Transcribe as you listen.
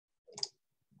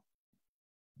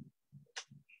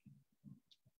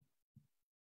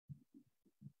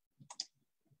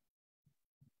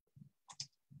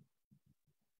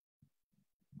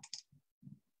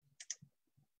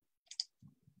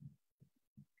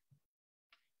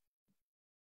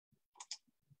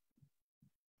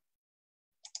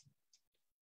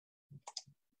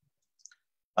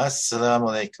Assalamu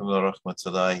alaikum wa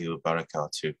rahmatullahi wa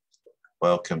barakatuh.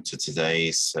 Welcome to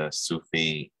today's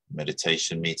Sufi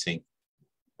meditation meeting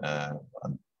on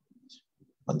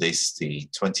this, the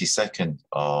 22nd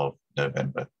of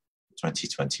November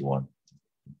 2021.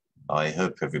 I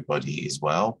hope everybody is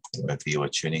well, wherever you are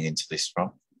tuning into this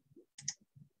from,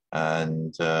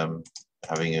 and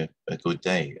having a good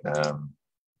day.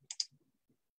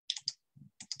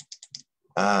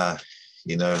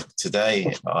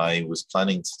 Today I was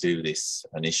planning to do this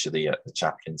initially at the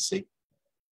chaplaincy,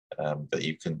 but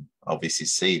you can obviously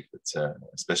see that,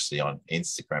 especially on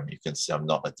Instagram, you can see I'm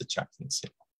not at the chaplaincy.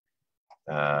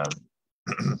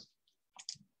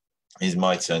 It's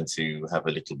my turn to have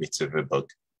a little bit of a bug.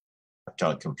 I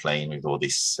can't complain with all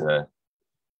this,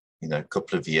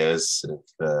 couple of years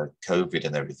of COVID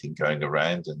and everything going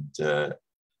around, and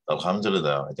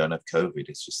alhamdulillah, I don't have COVID,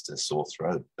 it's just a sore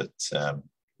throat, but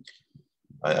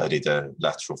I did a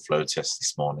lateral flow test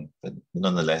this morning, but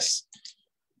nonetheless,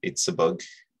 it's a bug,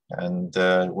 and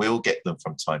we all get them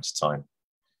from time to time,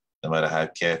 no matter how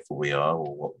careful we are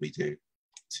or what we do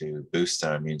to boost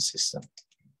our immune system.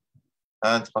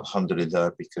 And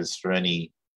alhamdulillah, because for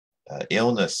any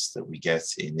illness that we get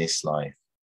in this life,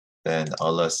 then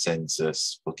Allah sends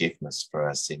us forgiveness for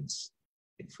our sins.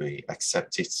 If we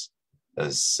accept it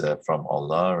as from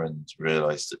Allah and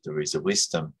realize that there is a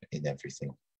wisdom in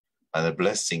everything, and a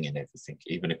blessing in everything,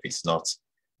 even if it's not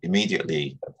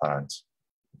immediately apparent.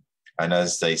 And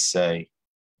as they say,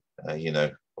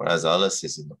 whereas Allah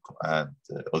says in the Quran,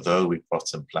 that although we plot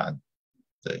and plan,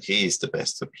 that He is the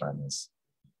best of planners.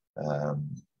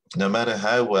 No matter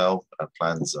how well our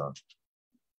plans are,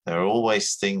 there are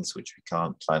always things which we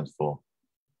can't plan for.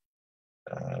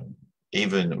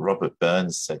 Even Robert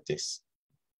Burns said this,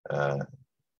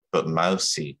 but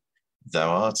Mousie, thou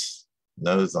art,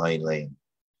 know thy lane.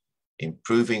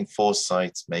 Improving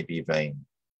foresight may be vain.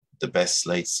 The best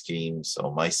laid schemes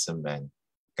or mice and men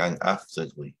gang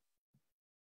afterly,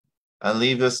 and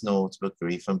leave us naught but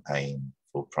grief and pain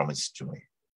for promis'd joy.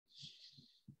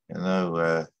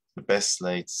 The best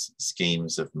laid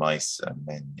schemes of mice and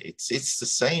men, it's the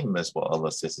same as what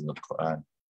Allah says in the Quran.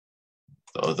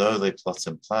 That although they plot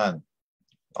and plan,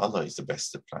 Allah is the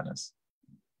best of planners.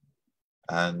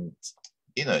 And,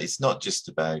 it's not just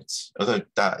about, although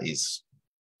that is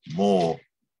more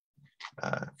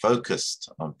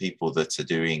focused on people that are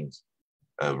doing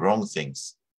wrong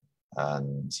things,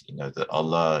 and that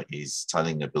Allah is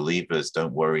telling the believers,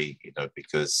 don't worry,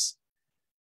 because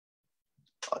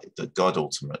that God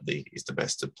ultimately is the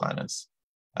best of planners,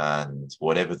 and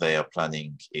whatever they are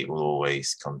planning, it will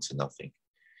always come to nothing.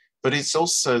 But it's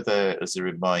also there as a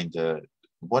reminder,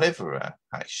 whatever our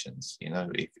actions,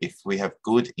 if we have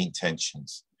good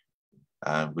intentions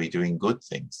and we're doing good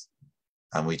things,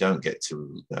 and we don't get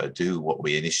to do what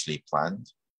we initially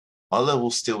planned, Allah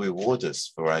will still reward us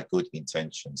for our good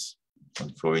intentions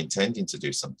and for intending to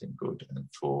do something good and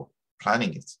for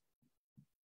planning it.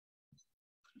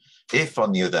 If,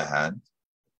 on the other hand,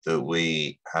 that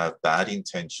we have bad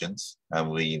intentions and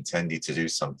we intended to do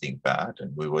something bad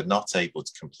and we were not able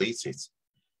to complete it,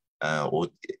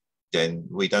 then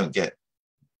we don't get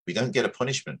a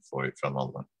punishment for it from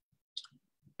Allah.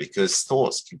 Because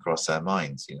thoughts can cross our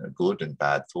minds, good and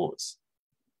bad thoughts.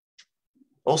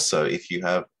 Also, if you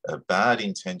have a bad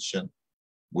intention,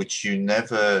 which you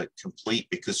never complete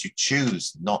because you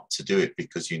choose not to do it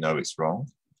because you know it's wrong,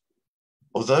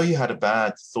 although you had a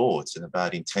bad thought and a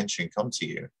bad intention come to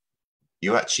you,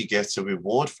 you actually get a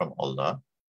reward from Allah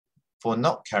for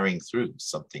not carrying through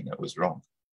something that was wrong.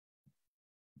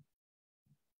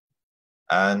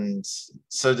 And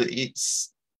so that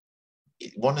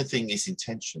one of the things is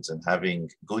intentions and having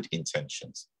good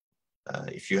intentions.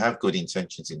 If you have good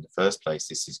intentions in the first place,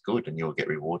 this is good and you'll get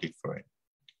rewarded for it.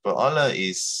 But Allah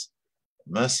is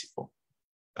merciful.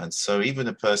 And so even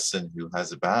a person who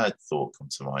has a bad thought come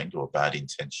to mind or a bad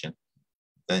intention,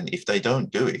 then if they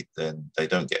don't do it, then they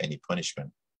don't get any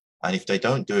punishment. And if they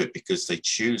don't do it because they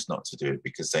choose not to do it,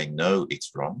 because they know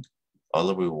it's wrong,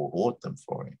 Allah will reward them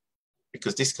for it.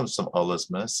 Because this comes from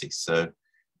Allah's mercy. So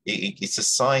it's a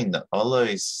sign that Allah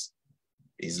is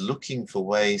looking for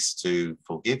ways to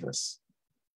forgive us.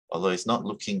 Allah is not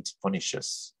looking to punish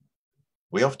us.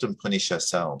 We often punish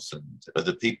ourselves and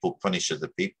other people punish other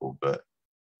people, but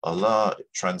Allah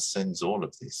transcends all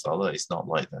of this. Allah is not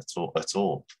like that at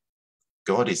all.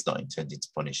 God is not intending to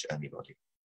punish anybody.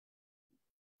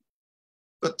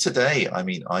 But today,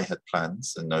 I had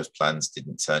plans and those plans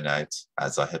didn't turn out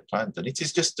as I had planned. And it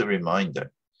is just a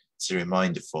reminder. It's a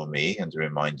reminder for me and a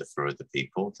reminder for other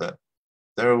people that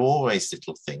there are always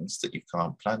little things that you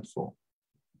can't plan for.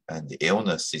 And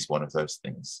illness is one of those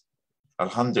things.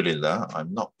 Alhamdulillah,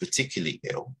 I'm not particularly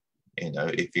ill. You know,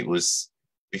 if it was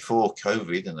before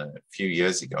COVID and a few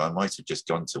years ago, I might have just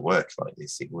gone to work like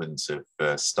this. It wouldn't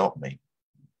have stopped me.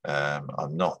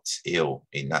 I'm not ill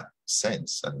in that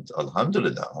sense, and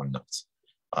Alhamdulillah, I'm not.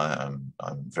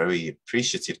 I'm very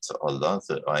appreciative to Allah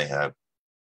that I have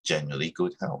generally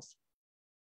good health.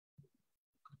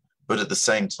 But at the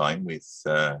same time, with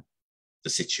the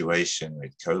situation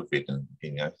with COVID and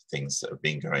things that have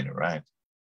been going around,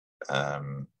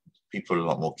 people are a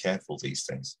lot more careful these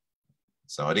days.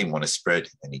 So I didn't want to spread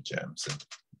any germs, and it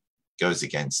goes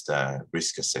against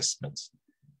risk assessment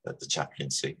at the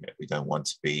chaplaincy. We don't want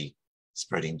to be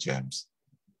spreading germs.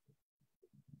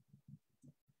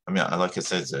 I mean, like I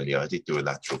said earlier, I did do a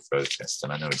lateral flow test,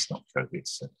 and I know it's not COVID.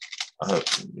 So I hope,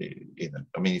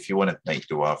 I mean, if you want to make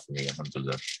dua for me,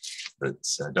 alhamdulillah, but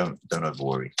don't over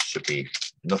worry. Should be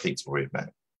nothing to worry about.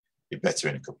 Be better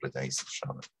in a couple of days,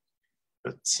 inshallah.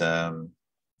 But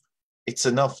it's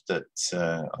enough that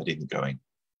I didn't go in.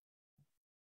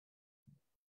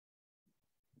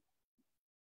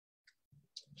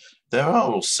 There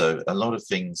are also a lot of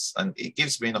things, and it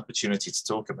gives me an opportunity to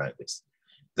talk about this.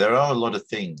 There are a lot of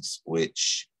things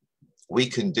which we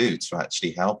can do to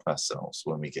actually help ourselves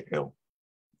when we get ill.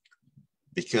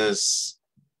 Because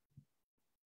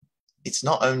it's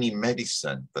not only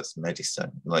medicine that's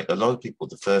medicine. Like a lot of people,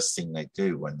 the first thing they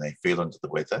do when they feel under the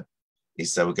weather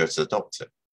is they will go to the doctor.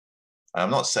 And I'm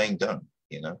not saying don't,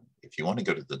 if you want to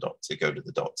go to the doctor, go to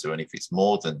the doctor. And if it's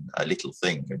more than a little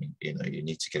thing, and you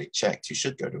need to get it checked, you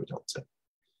should go to a doctor.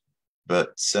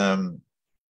 But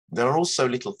there are also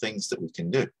little things that we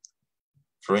can do.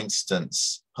 For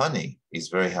instance, honey is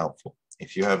very helpful.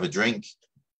 If you have a drink,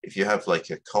 if you have like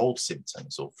a cold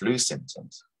symptoms or flu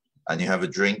symptoms, and you have a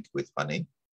drink with honey,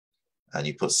 and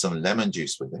you put some lemon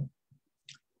juice with it,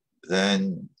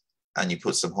 and you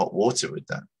put some hot water with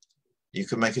that, you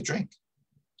can make a drink.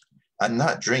 And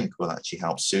that drink will actually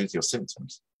help soothe your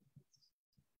symptoms.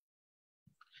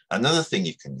 Another thing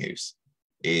you can use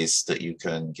is that you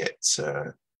can get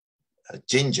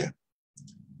ginger.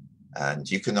 And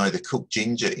you can either cook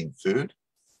ginger in food,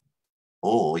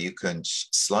 or you can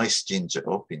slice ginger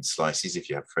up in slices if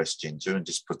you have fresh ginger, and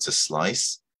just put a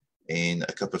slice in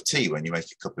a cup of tea when you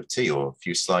make a cup of tea, or a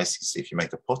few slices if you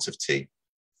make a pot of tea.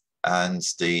 And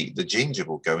the ginger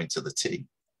will go into the tea.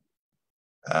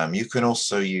 You can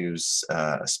also use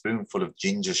a spoonful of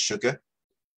ginger sugar,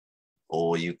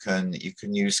 or you can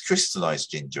use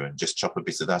crystallized ginger and just chop a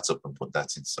bit of that up and put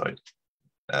that inside.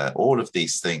 All of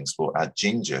these things will add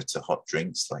ginger to hot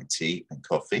drinks like tea and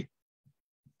coffee.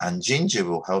 And ginger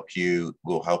will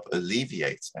help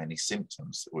alleviate any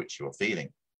symptoms which you're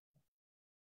feeling.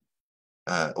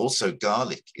 Also,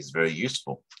 garlic is very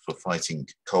useful for fighting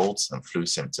colds and flu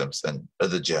symptoms and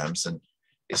other germs. And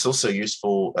it's also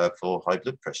useful for high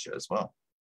blood pressure as well.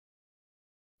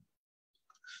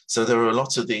 So there are a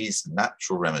lot of these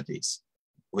natural remedies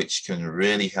which can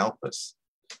really help us.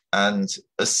 And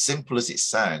as simple as it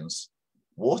sounds,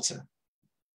 water.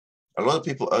 A lot of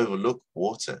people overlook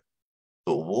water,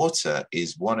 but water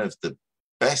is one of the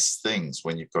best things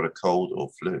when you've got a cold or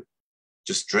flu.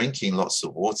 Just drinking lots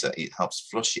of water, it helps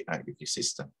flush it out of your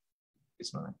system.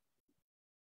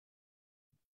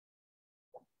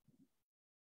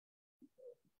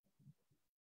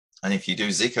 And if you do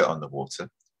zikr on the water,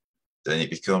 then it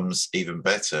becomes even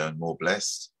better and more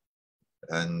blessed.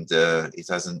 And it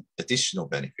has an additional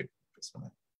benefit.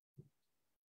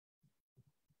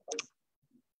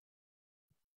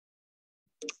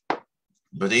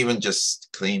 But even just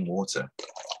clean water,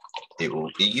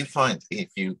 you find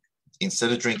if you,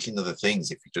 instead of drinking other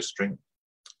things, if you just drink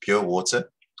pure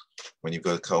water when you've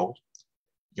got a cold,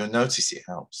 you'll notice it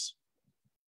helps.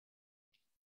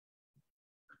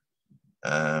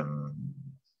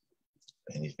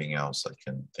 Anything else I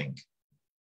can think?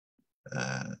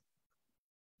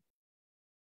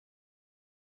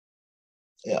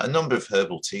 Yeah, a number of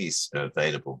herbal teas are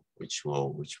available, which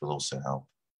will also help.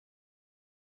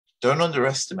 Don't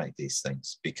underestimate these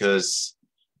things, because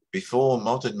before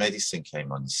modern medicine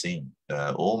came on the scene,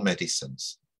 all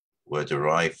medicines were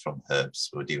derived from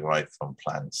herbs, were derived from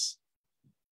plants,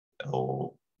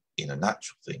 or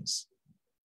natural things.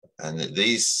 And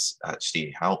these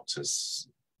actually helped us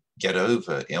get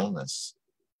over illness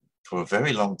for a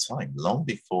very long time, long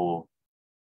before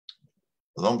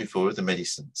the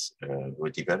medicines were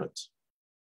developed.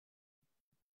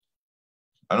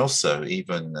 And also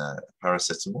even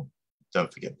paracetamol.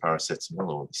 Don't forget paracetamol,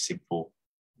 or simple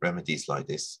remedies like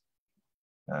this.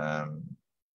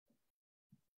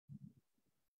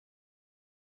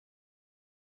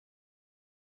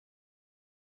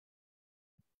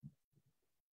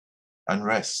 And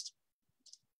rest.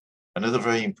 Another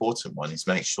very important one is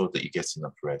make sure that you get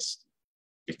enough rest,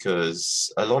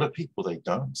 because a lot of people, they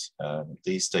don't.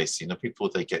 These days, people,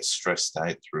 they get stressed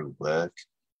out through work,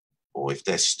 or if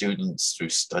they're students, through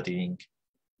studying.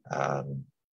 And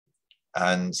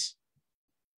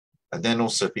then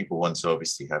also people want to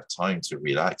obviously have time to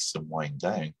relax and wind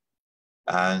down.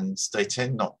 And they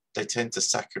tend to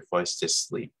sacrifice their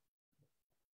sleep.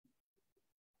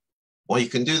 Well, you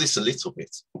can do this a little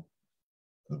bit,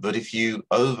 but if you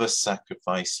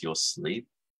over-sacrifice your sleep,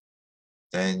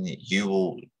 then you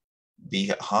will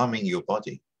be harming your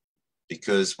body,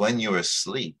 because when you're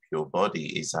asleep, your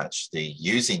body is actually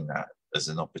using that as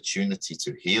an opportunity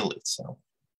to heal itself.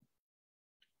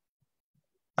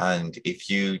 And if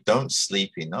you don't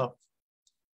sleep enough,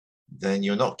 then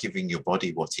you're not giving your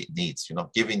body what it needs. You're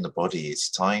not giving the body its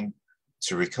time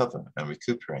to recover and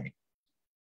recuperate.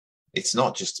 It's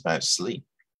not just about sleep.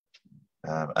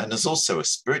 And there's also a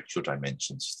spiritual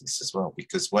dimension to this as well,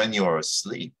 because when you're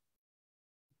asleep,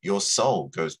 your soul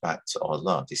goes back to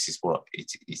Allah. This is what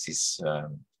it is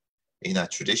in our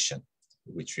tradition,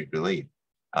 which we believe.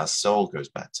 Our soul goes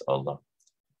back to Allah.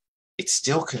 It's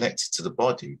still connected to the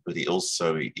body, but it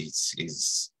also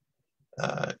is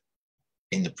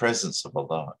in the presence of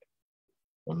Allah.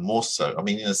 And more so, I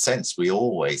mean, in a sense, we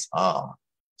always are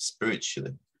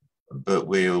spiritually, but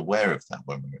we're aware of that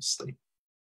when we're asleep.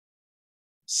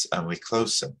 And we're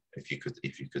closer, if you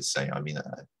could say. I mean,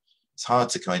 it's hard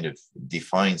to kind of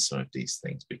define some of these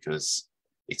things, because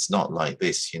it's not like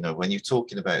this. When you're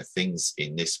talking about things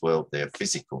in this world, they're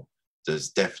physical. There's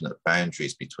definite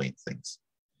boundaries between things.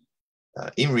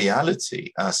 In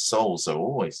reality, our souls are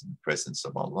always in the presence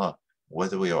of Allah,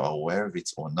 whether we are aware of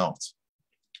it or not.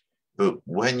 But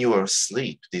when you are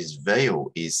asleep, this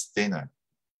veil is thinner.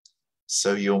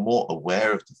 So you're more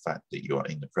aware of the fact that you are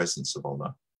in the presence of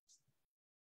Allah.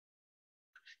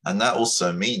 And that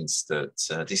also means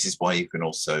that this is why you can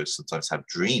also sometimes have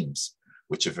dreams,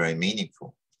 which are very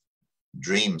meaningful.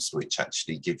 Dreams which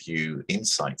actually give you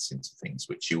insights into things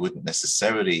which you wouldn't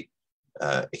necessarily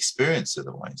experience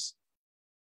otherwise.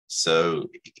 So,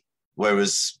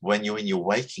 whereas when you're in your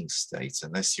waking state,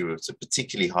 unless you're at a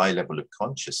particularly high level of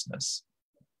consciousness,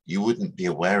 you wouldn't be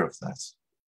aware of that.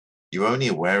 You're only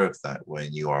aware of that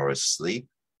when you are asleep,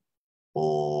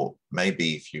 or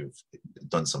maybe if you've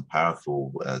done some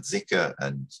powerful dhikr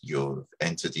and you've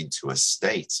entered into a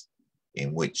state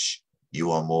in which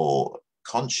you are more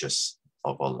conscious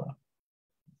of Allah.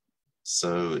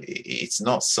 So it's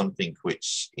not something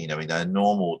which, in our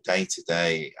normal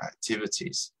day-to-day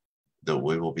activities that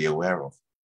we will be aware of.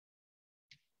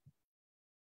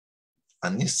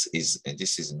 And this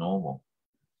is normal.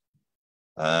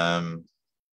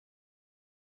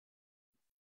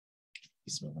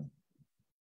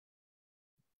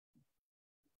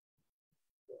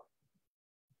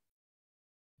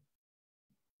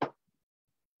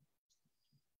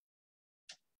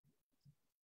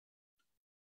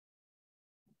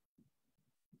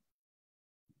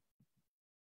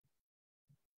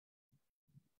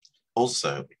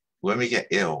 Also, when we get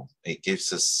ill, it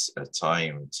gives us a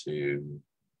time to,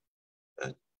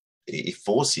 it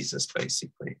forces us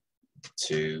basically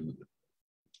to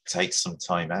take some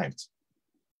time out,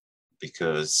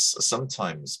 because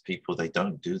sometimes people, they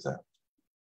don't do that.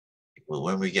 Well,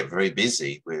 when we get very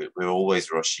busy, we're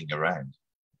always rushing around,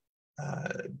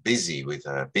 busy with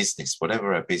our business,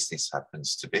 whatever our business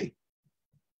happens to be.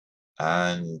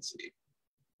 And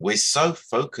we're so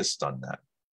focused on that,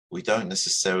 we don't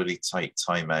necessarily take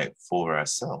time out for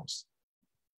ourselves.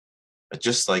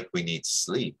 Just like we need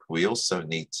sleep, we also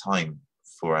need time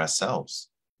for ourselves.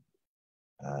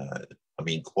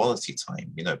 Quality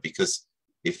time, because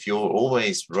if you're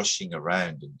always rushing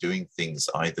around and doing things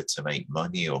either to make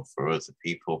money or for other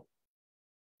people,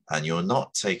 and you're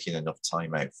not taking enough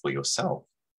time out for yourself,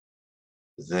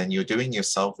 then you're doing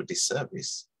yourself a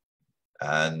disservice.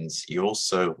 And you're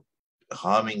also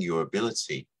harming your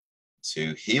ability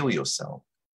to heal yourself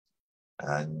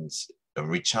and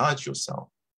recharge yourself,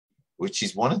 which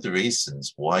is one of the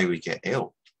reasons why we get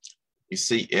ill. You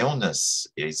see, illness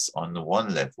is, on the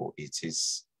one level, it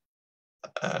is,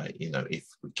 if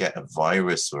we get a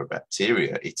virus or a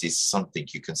bacteria, it is something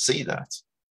you can see that's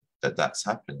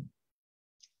happening.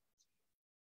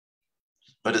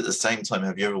 But at the same time,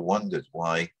 have you ever wondered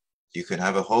why you can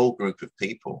have a whole group of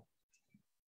people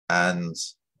and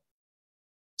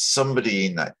somebody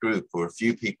in that group or a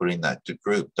few people in that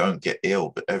group don't get ill,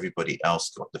 but everybody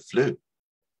else got the flu?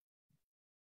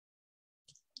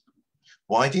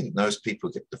 Why didn't those people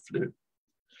get the flu?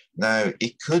 Now,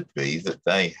 it could be that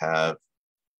they have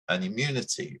an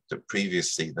immunity, that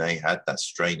previously they had that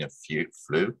strain of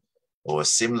flu or a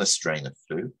similar strain of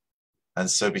flu, And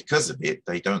so because of it,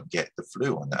 they don't get the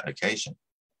flu on that occasion.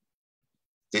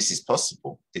 This is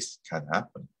possible. This can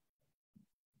happen.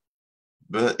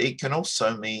 But it can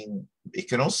also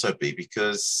be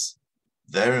because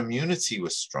their immunity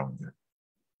was stronger,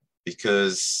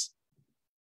 because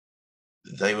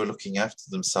they were looking after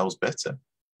themselves better.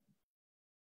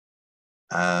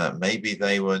 Maybe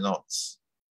they were not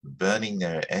burning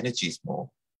their energies more.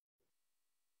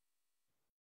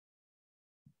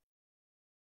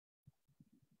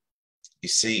 You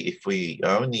see, if we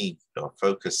only are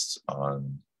focused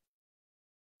on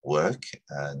work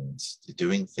and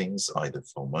doing things either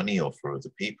for money or for other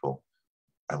people,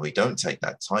 and we don't take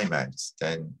that time out,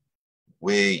 then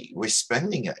we're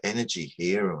spending our energy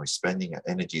here and we're spending our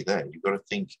energy there. You've got to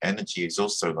think energy is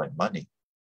also like money.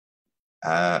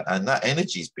 And that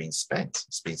energy is being spent.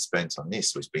 It's been spent on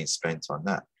this, or it's been spent on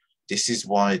that. This is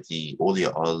why the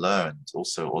awliya Allah and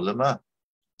also ulama,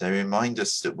 they remind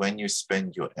us that when you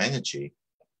spend your energy,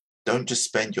 don't just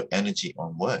spend your energy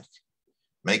on work.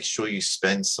 Make sure you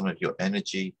spend some of your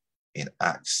energy in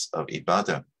acts of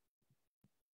ibadah,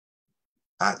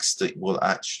 acts that will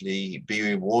actually be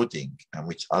rewarding and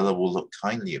which Allah will look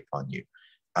kindly upon you,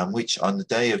 and which on the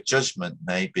day of judgment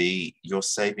may be your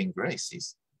saving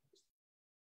graces.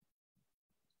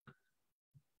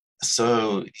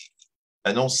 So,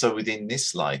 and also within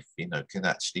this life, can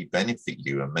actually benefit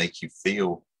you and make you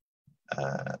feel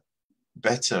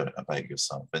better about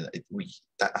yourself. And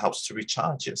that helps to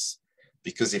recharge us.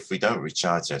 Because if we don't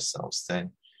recharge ourselves,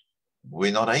 then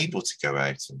we're not able to go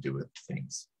out and do other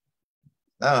things.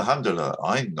 Now, alhamdulillah,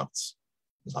 I'm not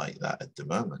like that at the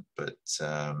moment, but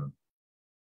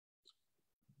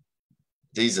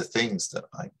these are things that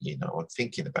I'm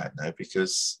thinking about now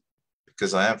because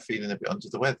I am feeling a bit under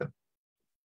the weather.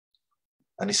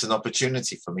 And it's an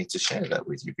opportunity for me to share that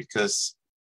with you, because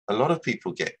a lot of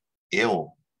people get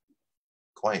ill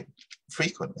quite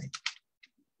frequently.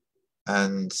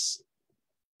 And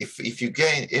if you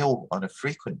get ill on a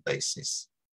frequent basis,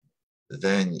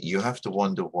 then you have to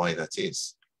wonder why that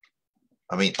is.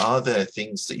 I mean, are there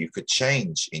things that you could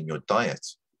change in your diet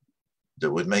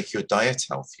that would make your diet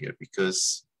healthier?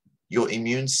 Because your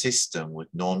immune system would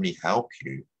normally help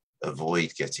you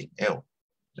avoid getting ill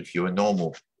if you're a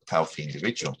normal, healthy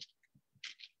individual.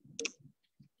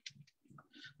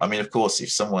 I mean, of course,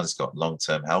 if someone's got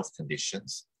long-term health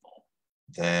conditions,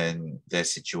 then their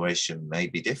situation may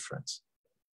be different.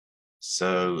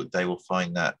 So they will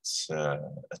find that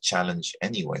a challenge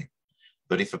anyway.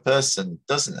 But if a person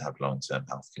doesn't have long-term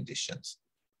health conditions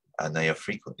and they are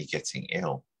frequently getting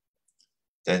ill,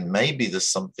 then maybe there's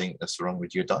something that's wrong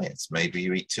with your diet. Maybe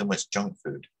you eat too much junk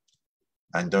food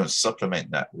and don't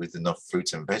supplement that with enough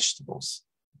fruit and vegetables,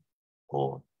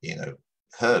 or,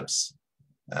 herbs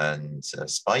and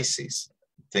spices,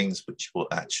 things which will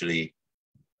actually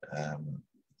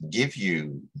give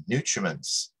you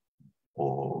nutriments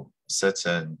or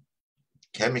certain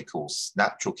chemicals,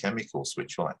 natural chemicals,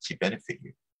 which will actually benefit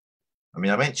you. I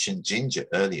mean, I mentioned ginger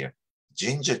earlier.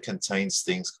 Ginger contains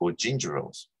things called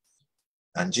gingerols.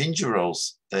 And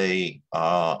gingerols, they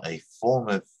are a form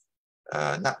of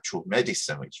natural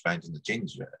medicine which is found in the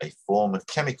ginger, a form of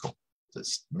chemical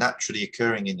that's naturally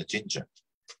occurring in the ginger.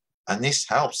 And this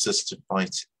helps us to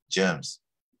fight germs.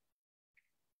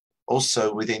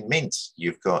 Also within mint,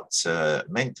 you've got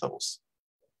menthols.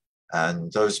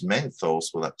 And those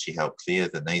menthols will actually help clear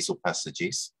the nasal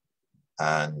passages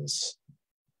and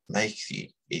make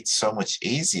it so much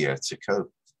easier to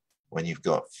cope when you've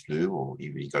got flu or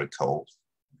you've got a cold.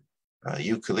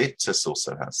 Eucalyptus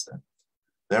also has them.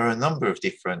 There are a number of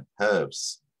different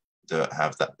herbs that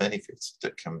have that benefit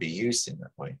that can be used in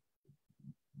that way.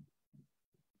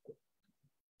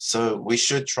 So we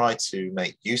should try to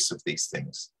make use of these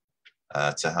things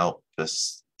to help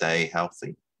us stay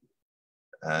healthy.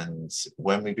 And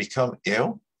when we become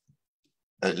ill,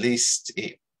 at least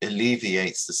it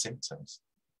alleviates the symptoms.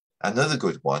 Another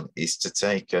good one is to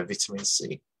take vitamin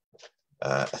C.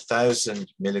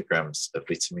 1,000 milligrams of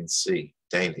vitamin C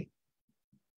daily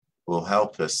will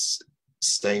help us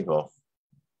stave off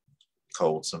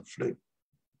colds and flu.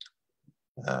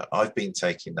 I've been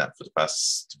taking that for the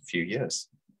past few years.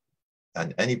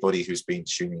 And anybody who's been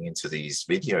tuning into these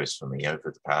videos for me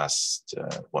over the past,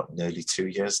 nearly 2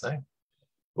 years now,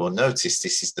 will notice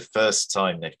this is the first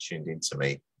time they've tuned into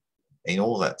me in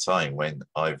all that time when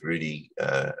I've really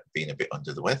been a bit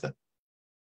under the weather.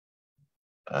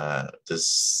 I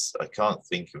can't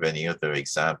think of any other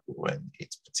example when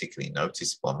it's particularly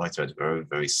noticeable. I might have had a very,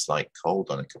 very slight cold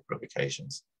on a couple of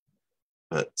occasions,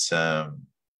 but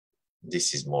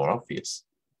this is more obvious.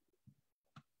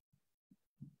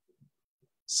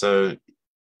 So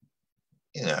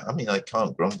I mean, I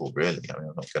can't grumble really. I mean,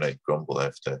 I'm not going to grumble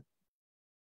after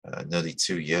nearly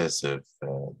 2 years of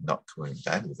not coming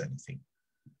down with anything,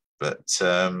 but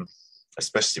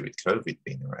especially with COVID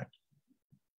being around.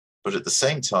 But at the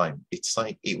same time, it's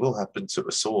like it will happen to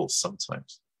us all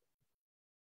sometimes.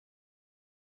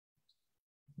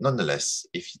 Nonetheless,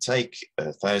 if you take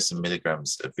 1,000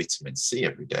 milligrams of vitamin C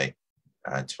every day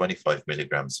and 25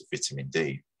 milligrams of vitamin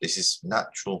D, this is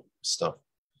natural stuff.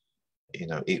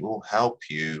 It will help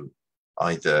you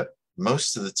either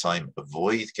most of the time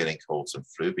avoid getting colds and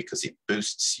flu because it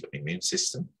boosts your immune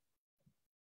system.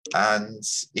 And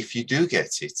if you do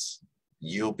get it,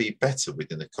 you'll be better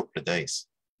within a couple of days.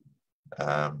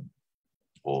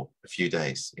 Or a few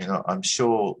days. I'm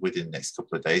sure within the next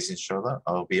couple of days, inshallah,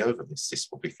 I'll be over this. This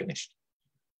will be finished.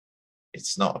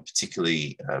 It's not a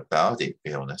particularly bad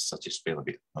illness. I just feel a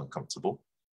bit uncomfortable.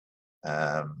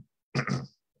 And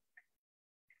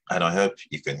I hope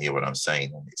you can hear what I'm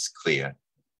saying and it's clear.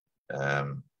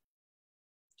 But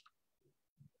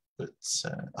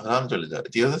alhamdulillah,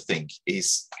 the other thing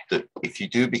is that if you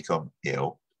do become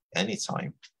ill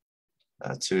anytime,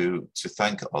 to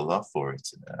thank Allah for it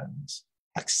and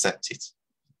accept it.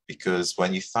 Because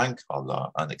when you thank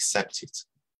Allah and accept it,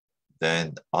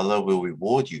 then Allah will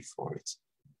reward you for it,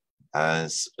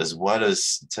 as well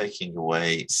as taking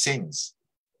away sins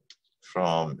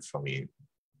from you.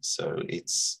 So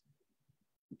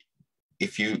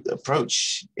if you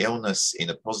approach illness in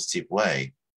a positive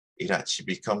way, it actually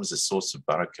becomes a source of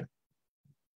barakah.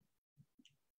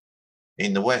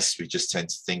 In the West, we just tend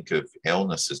to think of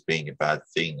illness as being a bad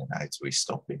thing and how do we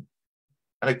stop it.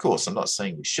 And of course, I'm not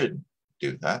saying we shouldn't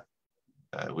do that.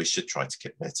 We should try to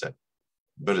get better.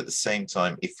 But at the same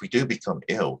time, if we do become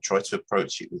ill, try to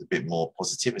approach it with a bit more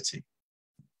positivity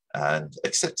and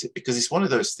accept it, because it's one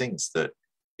of those things that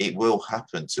it will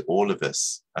happen to all of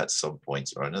us at some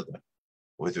point or another,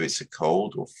 whether it's a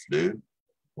cold or flu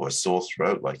or a sore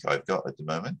throat like I've got at the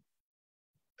moment.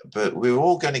 But we're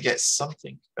all going to get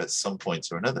something at some point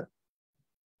or another.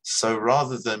 So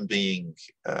rather than being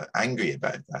angry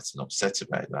about that and upset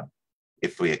about that,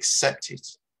 if we accept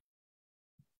it,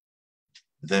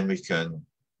 then we can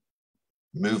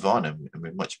move on and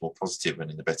we're much more positive and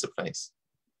in a better place.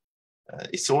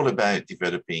 It's all about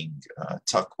developing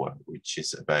taqwa, which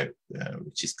is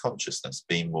consciousness,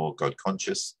 being more God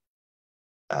conscious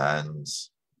and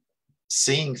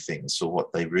seeing things for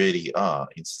what they really are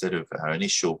instead of our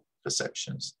initial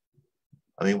perceptions.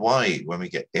 I mean, why, when we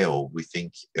get ill, we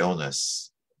think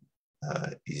illness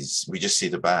we just see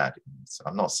the bad.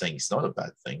 I'm not saying it's not a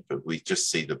bad thing, but we just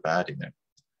see the bad in it.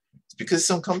 It's because it's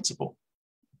uncomfortable.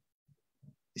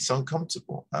 It's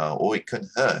uncomfortable, or it can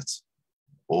hurt,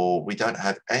 or we don't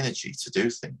have energy to do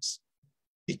things.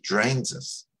 It drains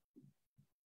us.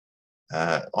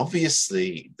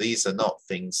 Obviously, these are not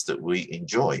things that we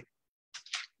enjoy.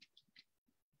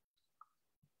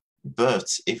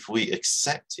 But if we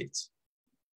accept it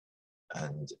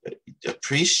and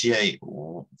appreciate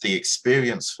the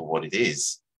experience for what it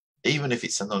is, even if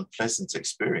it's an unpleasant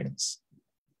experience,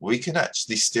 we can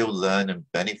actually still learn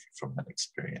and benefit from that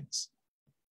experience.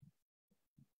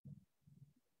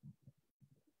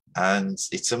 And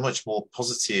it's a much more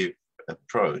positive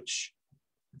approach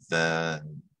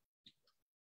than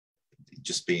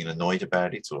just being annoyed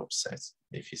about it or upset,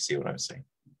 if you see what I'm saying.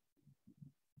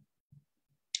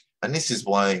 And this is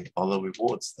why Allah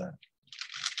rewards that.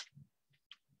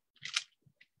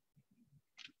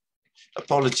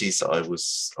 Apologies, I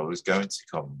was going to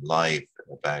come live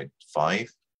about 5,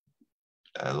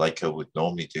 like I would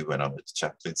normally do when I'm at the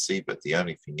chaplaincy, but the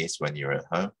only thing is when you're at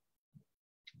home,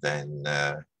 then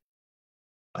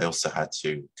I also had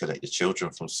to collect the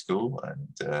children from school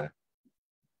and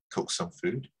cook some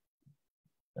food.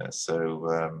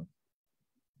 So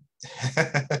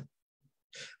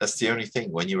that's the only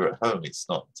thing. When you're at home, it's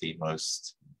not the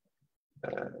most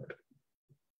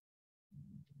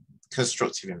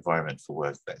constructive environment for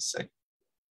work, let's say.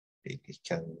 It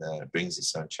can brings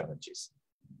its own challenges.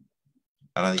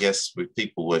 And I guess with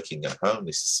people working at home,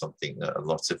 this is something that a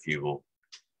lot of you will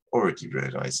already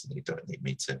realize, and you don't need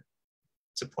me to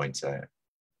point out.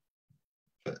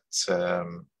 But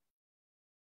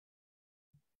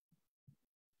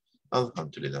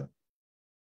alhamdulillah.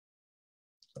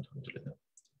 Alhamdulillah.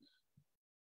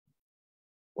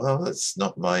 Well, that's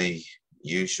not my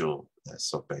usual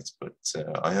Sohbet, but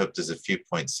I hope there's a few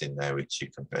points in there which you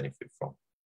can benefit from.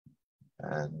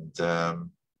 And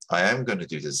I am going to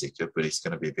do the Dhikr, but it's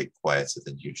going to be a bit quieter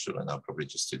than usual, and I'll probably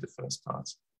just do the first part.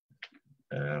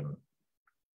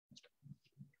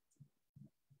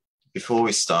 Before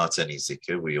we start any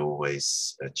Dhikr, we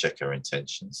always check our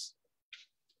intentions.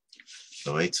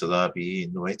 نويت الأبي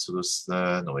نويت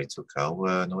الأسلى نويت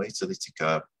الكوى نويت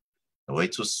الاعتكاف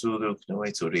نويت السلوك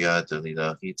نويت الرياضة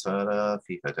لله تعالى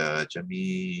في هذا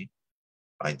جميع.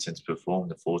 I intend to perform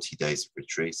the 40 days of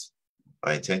retreat.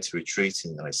 I intend to retreat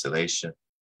in isolation.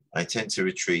 I intend to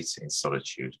retreat in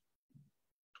solitude.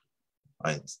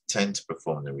 I intend to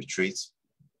perform the retreat.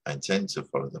 I intend to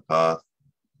follow the path.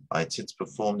 I intend to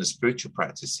perform the spiritual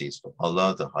practices for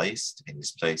Allah the Highest in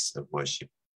this place of worship.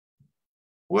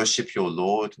 Worship your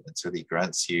Lord until He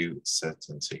grants you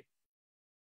certainty.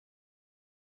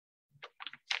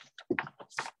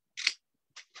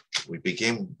 We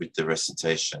begin with the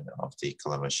recitation of the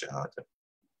Kalama Shahada,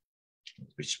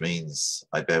 which means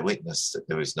I bear witness that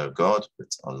there is no God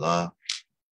but Allah,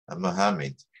 and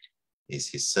Muhammad is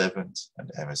His servant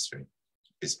and emissary.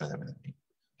 Bismillah.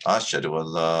 Ashhadu an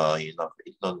la ilaha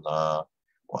illallah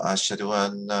wa ashhadu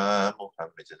anna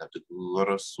Muhammadan abduhu wa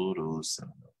rasuluhu.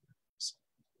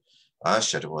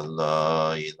 Ashhadu an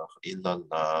la ilaha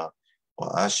illallah wa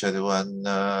ashhadu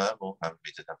anna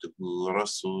Muhammadan abduhu wa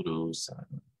rasuluhu.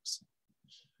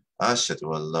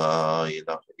 Ashhadu an la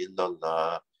ilaha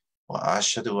illallah wa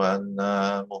ashhadu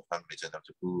anna Muhammadan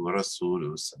abduhu wa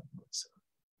rasuluhu.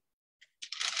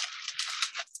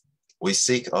 We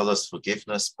seek Allah's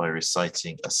forgiveness by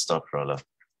reciting Astaghfirullah.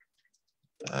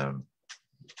 I'm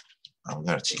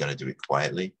actually going to do it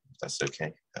quietly, if that's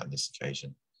okay, on this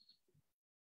occasion.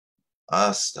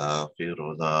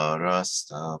 Astaghfirullah,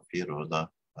 Astaghfirullah,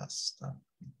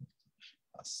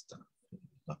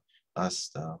 Astaghfirullah,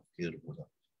 Astaghfirullah,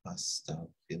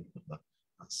 Astaghfirullah,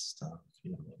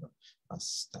 Astaghfirullah,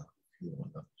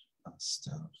 Astaghfirullah,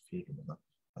 Astaghfirullah,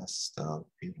 Astaghfirullah,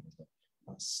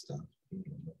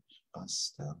 Astaghfirullah.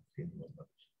 Astaghfirullah,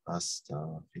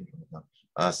 Astaghfirullah,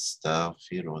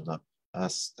 Astaghfirullah,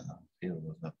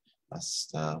 Astaghfirullah,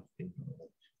 Astaghfirullah,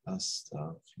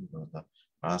 Astaghfirullah,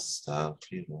 Astaghfirullah,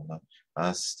 Astaghfirullah,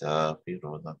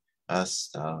 Astaghfirullah,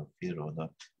 Astaghfirullah,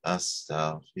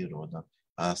 Astaghfirullah,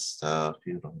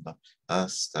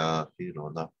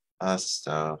 Astaghfirullah,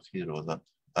 Astaghfirullah,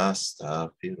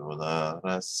 Astaghfirullah,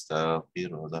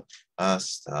 Astaghfirullah,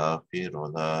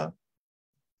 Astaghfirullah.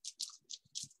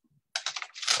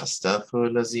 أستغفر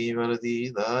الذي والذي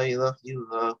لا إله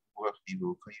إلا هو الحي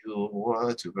القيوم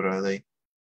وأتوب إليه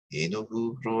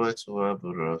إنه هو التواب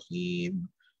الرحيم.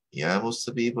 يا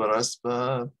مستجيب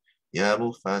الأسباب يا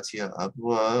مفتح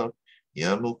الأبواب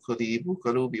يا مقلب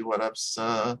القلوب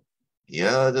والأبصار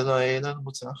يا دلائل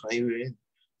المتخيرين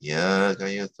يا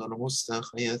غاية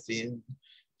المستخيفين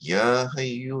يا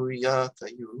حي يا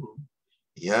قيوم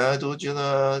يا ذو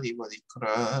الجلال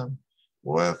والإكرام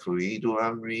وأفوض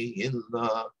أمري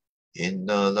إلا إن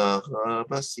الله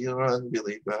بصيرا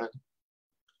بالعباد.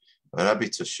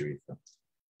 Rabbit Sharifa,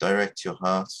 direct your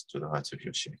heart to the heart of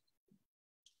your Shaykh.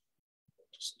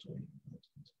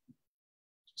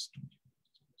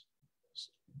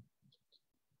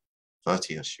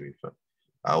 Fatiha Sharifa.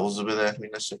 أعوذ بالله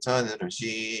من الشيطان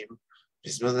الرجيم.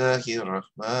 بسم الله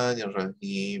الرحمن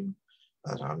الرحيم.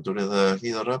 الحمد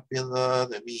لله رب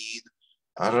العالمين.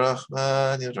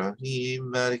 الرحمن الرحيم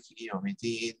مالك يوم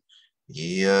الدين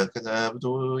إياك نعبد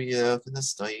وإياك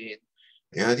نستعين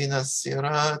اهدنا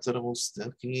الصراط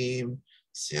المستقيم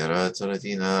صراط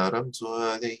الذين أنعمت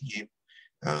عليهم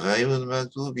غير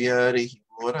المغضوب عليهم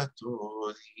ولا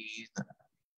الضالين.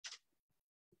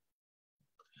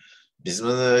 بسم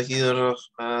الله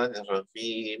الرحمن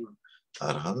الرحيم.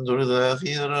 الحمد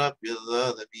لله رب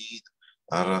العالمين.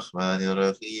 الرحمن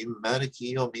الرحيم مالك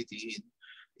يوم الدين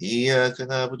إياك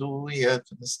نعبد وإياك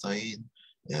نستعين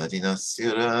اهدنا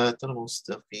الصراط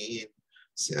المستقيم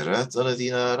صراط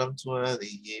الذين أنعمت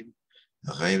عليهم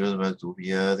غير المغضوب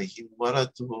عليهم ولا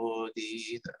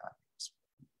الضالين.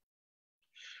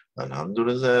 الحمد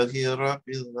لله رب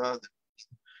العالمين.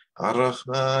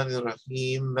 الرحمن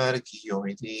الرحيم مالك يوم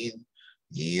الدين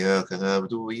إياك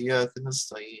نعبد وإياك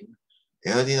نستعين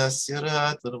اهدنا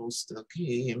الصراط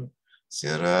المستقيم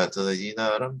صراط الذين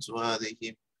أنعمت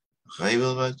عليهم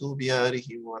غير المغضوب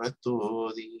عليهم ولا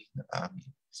الضالين.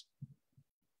 آمين.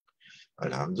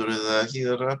 الحمد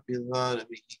لله رب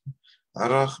العالمين.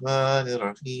 الرحمن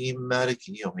الرحيم مالك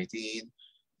يوم الدين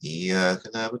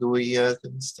إياك نعبد وإياك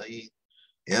نستعين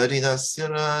اهدنا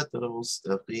الصراط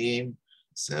المستقيم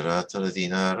صراط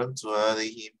الذين أنعمت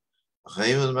عليهم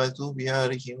غير المغضوب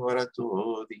عليهم ولا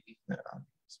الضالين.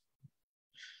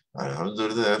 الحمد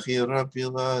لله رب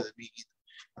العالمين.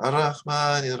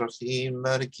 الرحمن الرحيم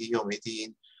مالك يوم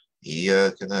الدين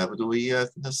إياك نعبد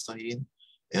وإياك نستعين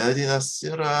اهدنا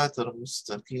الصراط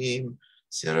المستقيم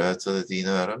صراط الذين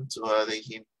أنعمت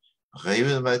عليهم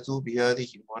غير المغضوب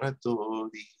عليهم ولا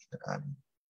الضالين. آمين.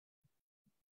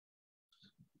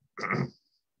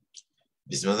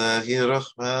 بسم الله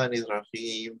الرحمن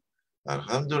الرحيم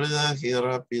الحمد لله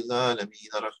رب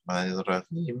العالمين الرحمن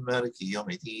الرحيم مالك يوم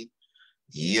الدين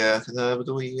إياك نعبد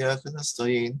وإياك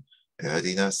نستعين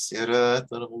اهدنا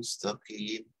الصراط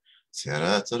المستقيم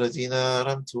صراط الذين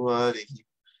أنعمت عليهم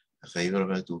غير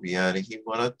المغضوب عليهم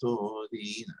ولا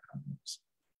الضالين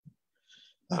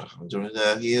الحمد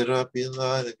لله رب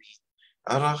العالمين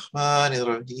الرحمن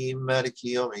الرحيم مالك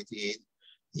يوم الدين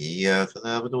إياك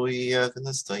نعبد وإياك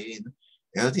نستعين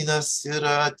اهدنا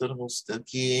الصراط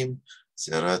المستقيم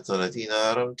صراط الذين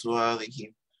أنعمت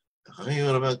عليهم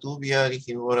غير المغضوب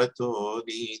عليهم ولا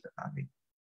الضالين آمين.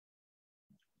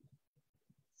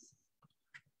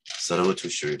 صلوات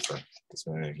الشريفة.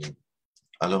 بسم الله الرحمن الرحيم.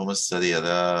 اللهم صل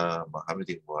على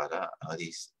محمد وعلى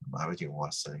آل محمد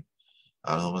وسلم.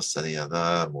 اللهم صل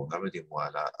على محمد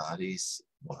وعلى آل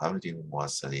محمد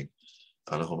وسلم.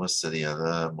 اللهم صل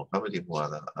على محمد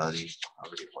وعلى آل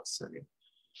محمد وسلم.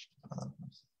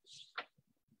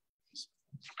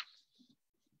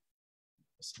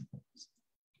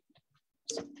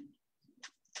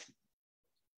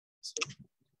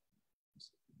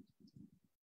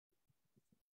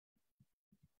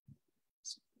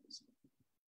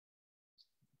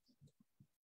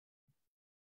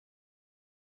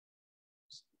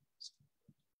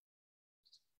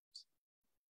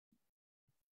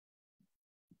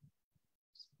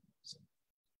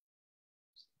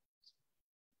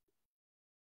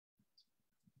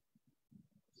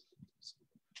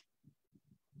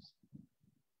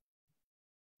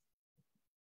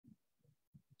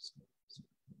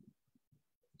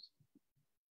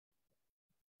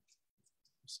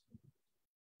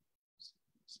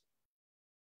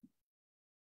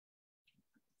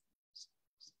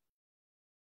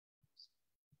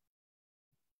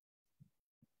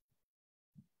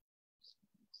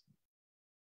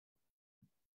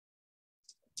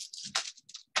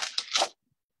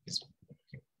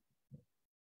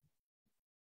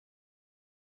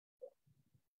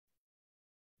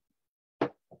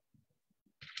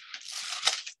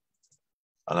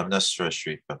 ألم نشرح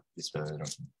الشريفة. بسم الله الرحمن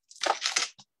الرحيم.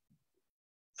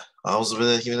 أعوذ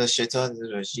بالله من الشيطان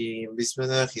الرجيم. بسم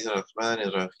الله الرحمن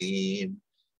الرحيم.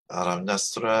 ألم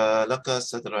نشرح لك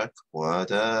صدرك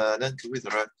ووضعنا عنك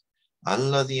وزرك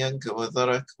الذي أنقض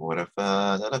ظهرك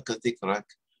ورفعنا لك ذكرك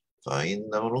فإن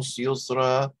مع العسر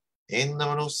يسرا إن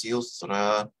مع العسر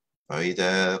يسرا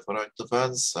فإذا فرغت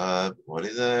فانصب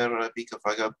وإلى ربك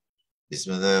فارغب.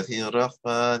 بسم الله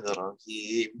الرحمن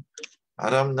الرحيم.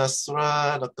 ألم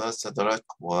نشرح لك صدرك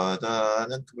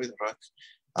ووضعنا عنك وزرك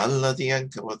الذي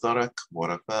أنقض ظهرك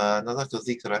ورفعنا لك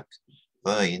ذكرك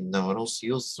فإن مع العسر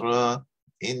يسرا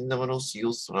إن مع العسر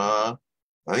يسرا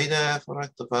فإذا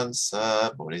فرغت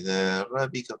فانصب وإلى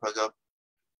ربك فارغب.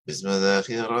 بسم الله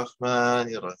الرحمن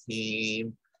الرحيم.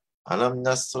 ألم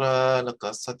نشرح لك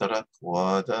صدرك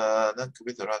ووضعنا عنك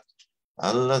وزرك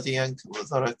الذي أنقض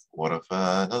ظهرك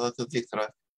ورفعنا لك ذكرك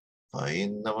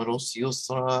فإن مع العسر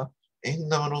يسرا إن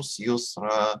مع العسر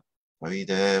يسرا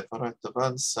فإذا فرغت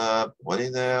فانصب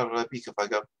وإلى ربك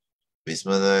فارغب. بسم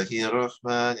الله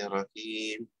الرحمن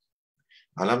الرحيم.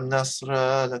 ألم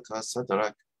نشرح لك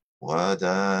صدرك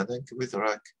ووضعنا عنك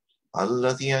وزرك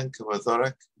الذي أنقض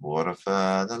ظهرك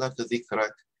ورفعنا لك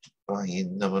ذكرك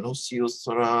فإن مع العسر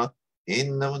يسرا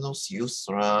إن مع العسر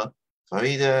يسرا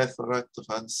فإذا فرغت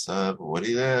فانصب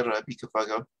وإلى ربك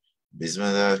فارغب. بسم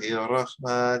الله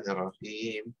الرحمن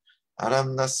الرحيم.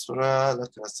 ألم نشرح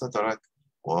لك صدرك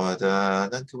ووضعنا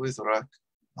عنك وزرك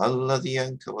الذي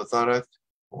أنقض ظهرك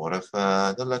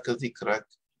ورفعنا لك ذكرك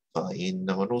فإن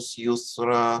مع العسر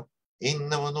يسرا إن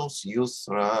مع العسر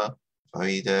يسرا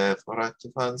فإذا فرغت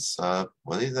فانصب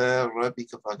وإلى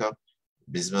ربك فارغب.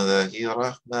 بسم الله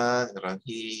الرحمن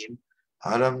الرحيم.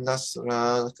 ألم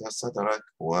نشرح لك صدرك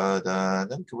ووضعنا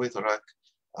عنك وزرك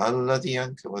الذي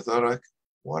أنقض ظهرك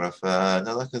ورفعنا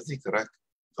لك ذكرك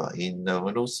فإن مع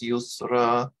العسر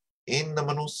يسرا إن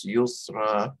مع العسر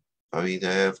يسرا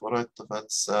فإذا فرغت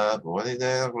فانصب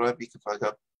وإلى ربك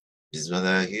فارغب. بسم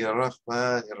الله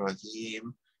الرحمن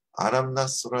الرحيم. ألم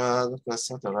نشرح لك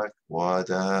صدرك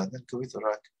ووضعنا عنك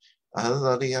وزرك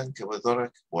الذي أنقض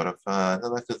ظهرك ورفعنا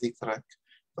لك ذكرك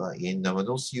فإن مع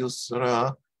العسر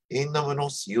يسرا إن مع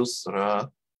العسر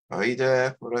يسرا فإذا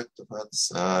فرغت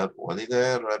فانصب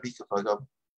وإلى ربك فارغب.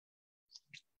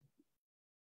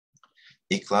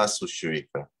 إخلاص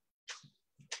الشريفة.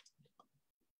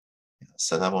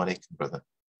 السلام عليكم brother.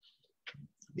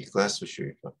 إخلاص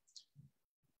الشريفة.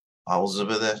 أعوذ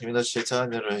بالله من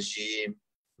الشيطان الرجيم.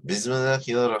 بسم الله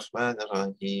الرحمن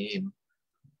الرحيم.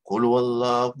 قل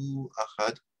والله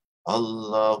أحد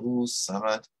الله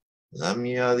الصمد لم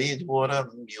يلد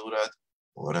ولم يولد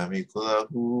ولم يكن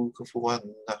له كفوا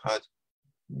أحد.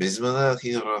 بسم الله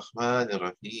الرحمن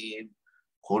الرحيم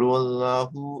قل هو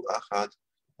الله أحد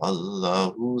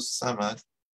الله الصمد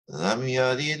لم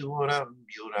يلد ولم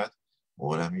يولد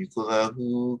ولم يكن له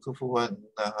كفوا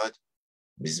أحد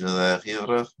بسم الله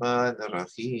الرحمن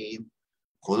الرحيم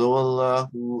قل هو الله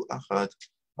أحد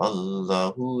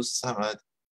الله الصمد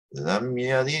لم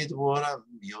يلد ولم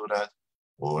يولد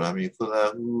ولم يكن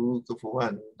له كفوا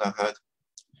أحد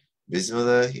بسم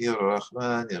الله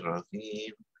الرحمن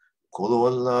الرحيم قل هو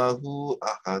الله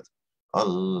أحد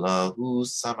الله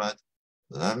الصمد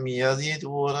لم يلد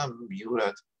ولم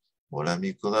يولد ولم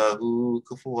يكن له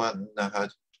كفوا أحد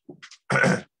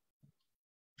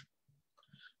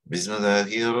بسم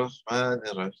الله الرحمن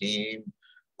الرحيم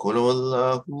قل هو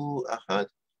الله أحد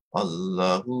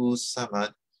الله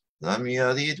الصمد لم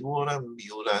يلد ولم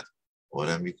يولد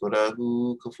ولم يكن له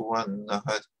كفوا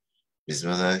أحد بسم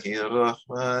الله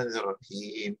الرحمن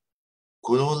الرحيم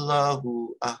قل هو الله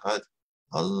أحد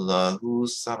الله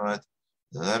الصمد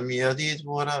لم يلد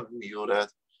ولم يولد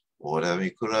ولم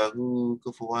يكن له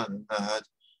كفوا أحد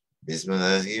بسم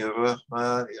الله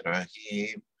الرحمن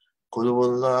الرحيم قل هو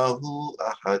الله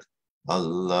أحد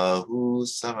الله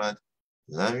الصمد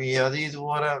لم يلد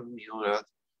ولم يولد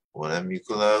ولم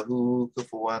يكن له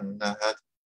كفوا أحد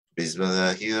بسم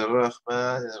الله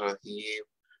الرحمن الرحيم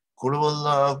قل هو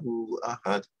الله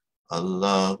أحد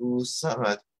الله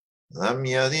الصمد لم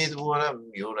يلد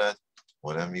ولم يولد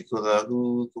ولم يكن له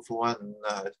كفوا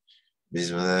أحد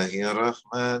بسم الله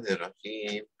الرحمن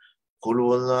الرحيم قل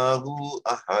هو الله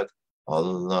أحد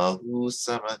الله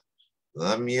الصمد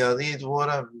لم يلد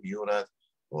ولم يولد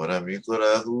ولم يكن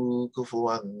له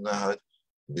كفوا أحد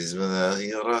بسم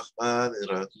الله الرحمن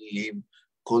الرحيم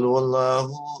قل هو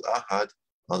الله أحد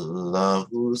الله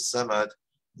الصمد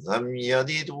لم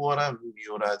يلد ولم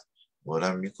يولد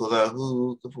ولم يكن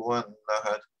له كفوا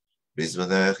أحد بسم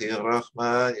الله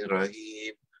الرحمن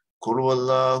الرحيم قل هو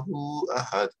الله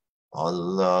أحد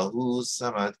الله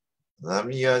الصمد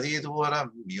لم يلد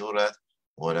ولم يولد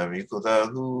ولم يكن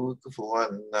له كفوا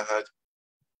أحد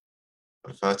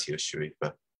الفاتحة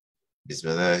الشريفة بسم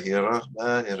الله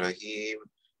الرحمن الرحيم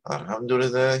الحمد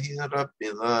لله رب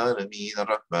العالمين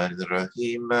الرحمن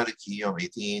الرحيم مالك يوم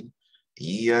الدين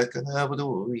إياك نعبد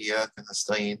وإياك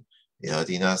نستعين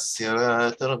اهدنا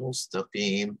الصراط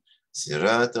المستقيم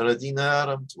صراط الذين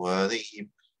أنعمت عليهم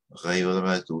غير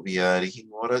المغضوب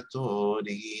عليهم ولا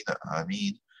الضالين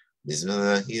آمين بسم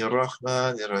الله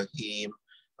الرحمن الرحيم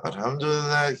الحمد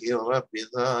لله رب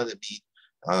العالمين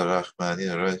الرحمن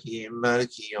الرحيم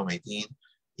مالك يوم الدين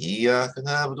إياك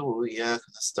نعبد وإياك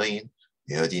نستعين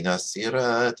اهدنا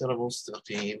الصراط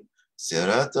المستقيم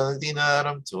صراط الذين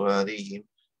أنعمت عليهم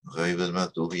غير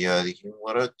المغضوب عليهم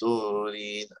ولا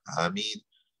الضالين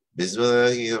آمين بسم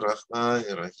الله الرحمن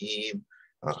الرحيم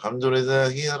الحمد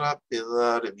لله رب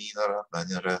العالمين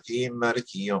الرحمن الرحيم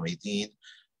مالك يوم الدين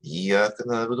إياك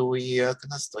نعبد وإياك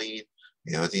نستعين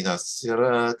اهدنا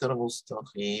الصراط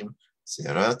المستقيم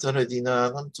صراط الذين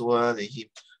أنعمت عليهم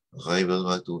غير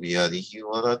المغضوب عليهم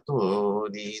ولا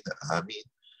الضالين آمين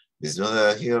بسم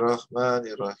الله الرحمن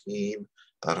الرحيم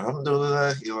الحمد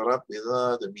لله رب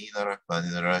العالمين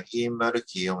الرحمن الرحيم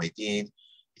مالك يوم الدين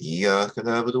إياك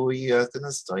نعبد وإياك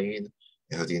نستعين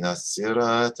اهدنا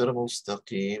الصراط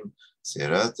المستقيم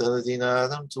صراط الذين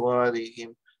أنعمت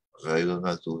عليهم غير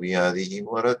المغضوب عليهم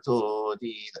ولا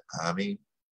الضالين آمين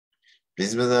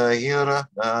بسم الله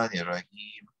الرحمن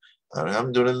الرحيم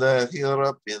الحمد لله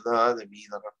رب العالمين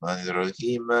الرحمن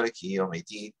الرحيم مالك يوم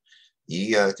الدين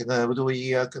إياك نعبد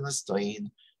وإياك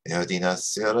نستعين اهدنا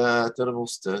الصراط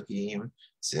المستقيم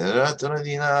صراط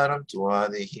الذين أنعمت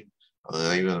عليهم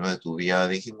غير المغضوب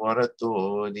عليهم ولا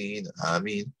الضالين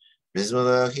آمين بسم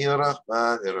الله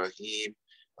الرحمن الرحيم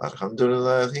الحمد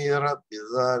لله رب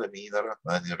العالمين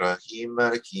الرحمن الرحيم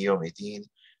مالك يوم الدين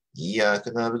إياك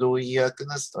نعبد وإياك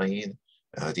نستعين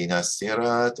اهدنا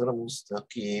الصراط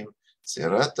المستقيم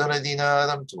صراط الذين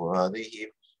أنعمت عليهم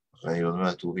غير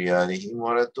المغضوب عليهم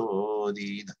ولا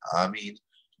الضالين آمين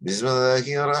بسم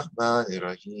الله الرحمن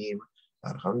الرحيم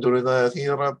الحمد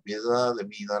لله رب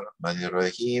العالمين الرحمن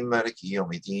الرحيم مالك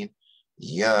يوم الدين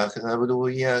إياك نعبد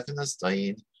وإياك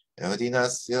نستعين اهدنا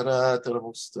الصراط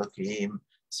المستقيم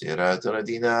صراط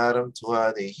الذين أنعمت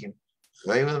عليهم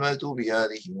غير المغضوب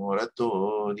عليهم ولا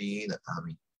الضالين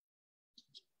آمين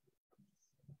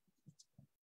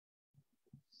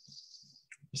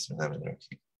بسم الله الرحمن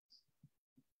الرحيم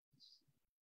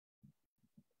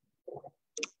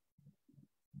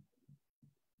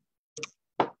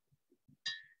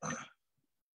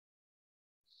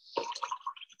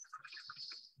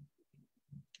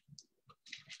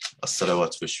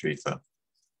الصلوات الشريفة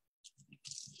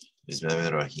بسم الله الرحمن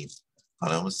الرحيم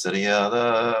اللهم صل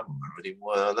على محمد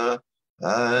وعلى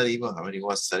آل محمد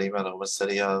وسلم. اللهم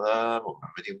صل على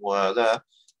محمد وعلى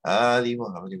آل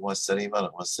محمد وسلم.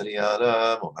 اللهم صل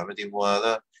على محمد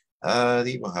وعلى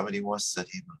آل محمد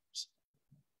وسلم.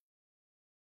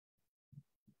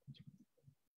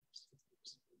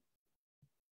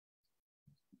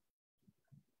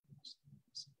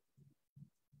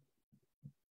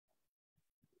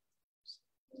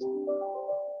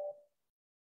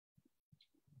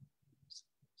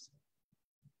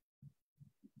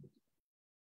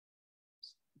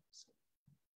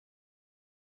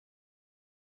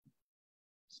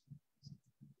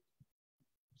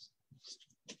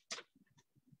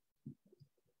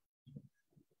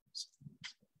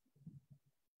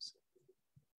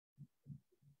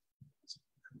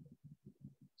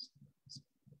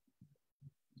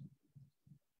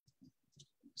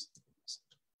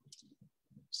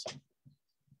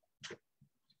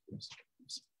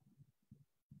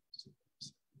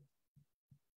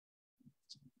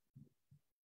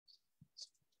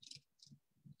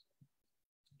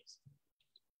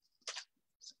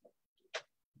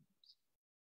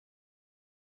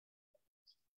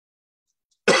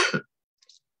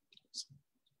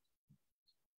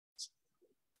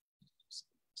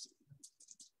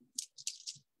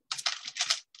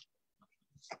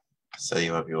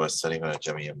 سلم أبي وسلم على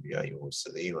جميع الأنبياء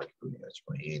والمرسلين والكل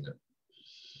أجمعين.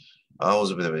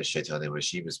 أعوذ بالله من الشيطان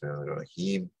الرجيم. بسم الله الرحمن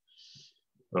الرحيم.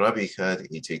 ربي قد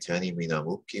اتيتني من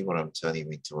الملك ورحمتني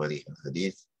من تولي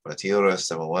الحديث فطير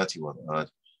السماوات والأرض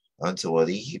أنت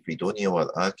وليه في الدنيا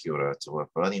والآخرة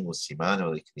توفاني مسلما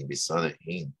والحقني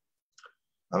بالصالحين.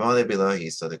 آمنت بالله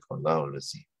صدق الله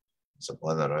العظيم.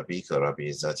 سبحان ربك رب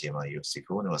العزة عما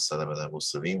يصفون وسلام على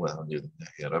المرسلين والحمد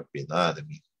لله رب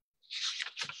العالمين.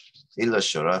 إلا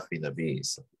الشرف النبي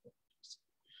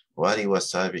وآله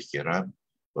وصحبه الكرام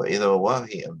وإلى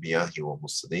وحي أنبياء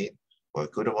ومرسلين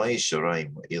وكل ما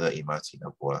الشرائع وإلى إمامة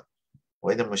الأبواب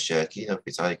وإلى المشاكين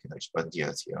في تاريخ النقشبندي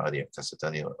آل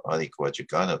كستان آل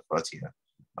وجكان الفاتحة.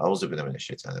 أعوذ بالله من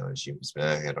الشيطان الرجيم. بسم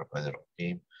الله الرحمن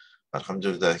الرحيم. الحمد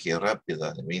لله رب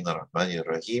العالمين الرحمن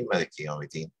الرحيم مالك يوم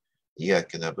الدين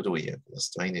إياك نعبد وإياك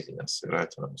نستعين اهدنا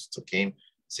الصراط المستقيم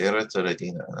صراط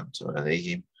الذين أنعمت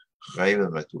عليهم غير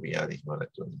المغضوب عليهم ولا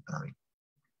الضالين آمين.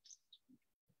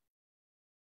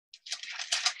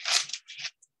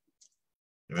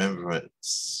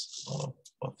 Remembrance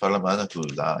of La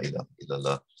ilaha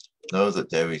illallah. Know that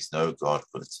there is no God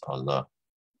but Allah.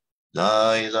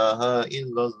 La ilaha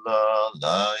illallah,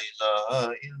 la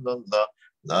ilaha illallah,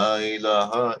 la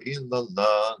ilaha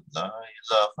illallah, la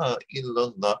ilaha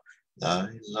illallah, la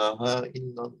ilaha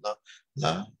illallah,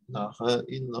 la ilaha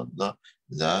illallah,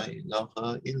 la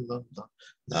ilaha illallah,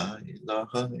 la ilaha illallah, la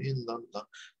ilaha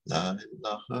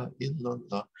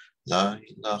illallah, la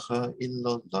ilaha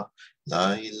illallah, la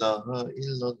ilaha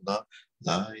illallah,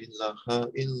 la ilaha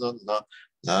illallah,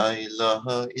 la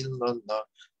ilaha illallah,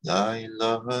 La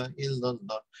ilaha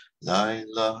illallah, la ilaha illallah, la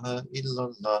ilaha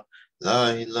illallah,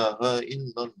 la ilaha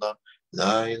illallah,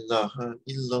 la ilaha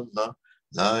illallah,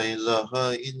 la ilaha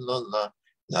illallah,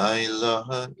 la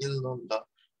ilaha illallah,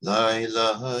 la ilaha illallah, la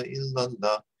ilaha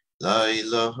illallah, la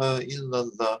ilaha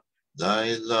illallah, la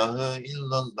ilaha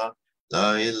illallah,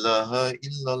 la ilaha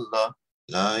illallah, la ilaha illallah.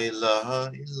 La ilaha illallah, la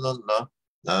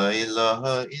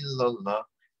ilaha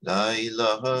illallah,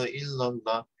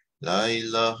 la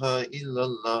ilaha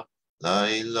illallah, la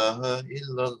ilaha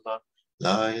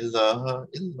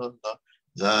illallah,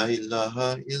 la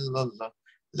ilaha illallah,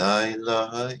 la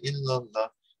ilaha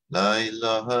illallah, la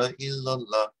ilaha illallah, la ilaha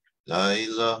illallah, la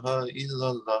ilaha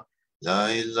illallah,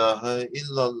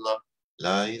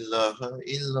 la ilaha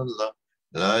illallah,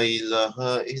 la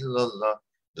ilaha illallah,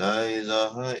 la ilaha illallah, la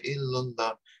ilaha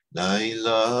illallah. La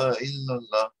ilaha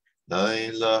illallah,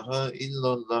 la ilaha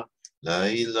illallah,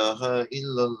 la ilaha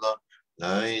illallah,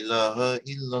 la ilaha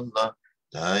illallah,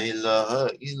 la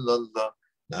ilaha illallah,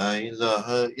 la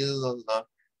ilaha illallah,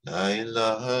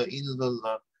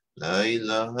 la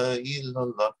ilaha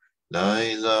illallah, la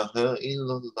ilaha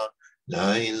illallah,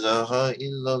 la ilaha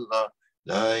illallah,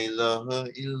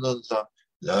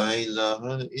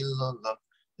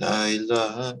 la ilaha illallah, la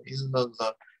ilaha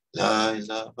illallah, la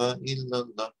ilaha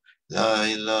illallah, la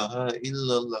ilaha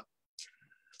illallah.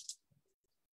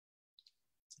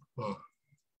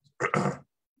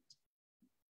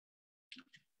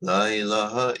 La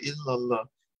ilaha illallah,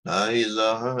 la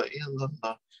ilaha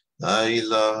illallah, la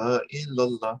ilaha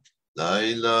illallah, la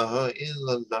ilaha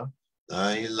illallah,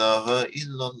 la ilaha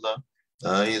illallah,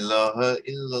 la ilaha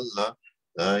illallah,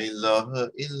 la ilaha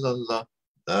illallah,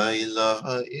 la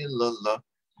ilaha illallah,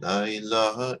 la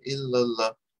ilaha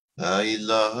illallah, la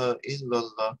ilaha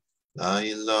illallah, La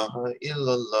ilaha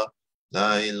illallah.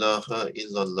 La ilaha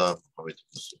illallah. Muhammad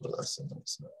Rasulullah sallallahu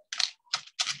alaihi wasallam.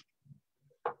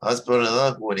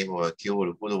 Hasbunallah wa ni'mal wakeel wa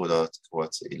la hawla wa la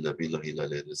quwwata illa billahi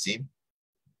al-azim.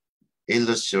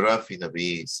 Illa sharafi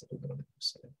nabi sallallahu alaihi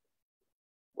wasallam.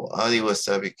 Wa ali wa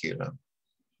sahbihi kiram.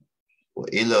 Wa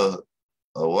ila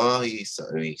awry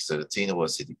salatina wa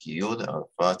siddiqiyun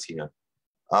al-Fatiha.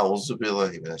 أعوذ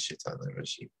بالله من الشيطان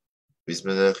الرجيم بسم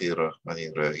الله الرحمن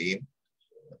الرحيم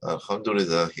الحمد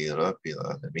لله رب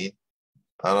العالمين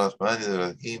الرحمن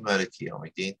الرحيم مالك يوم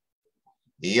الدين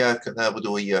إياك نعبد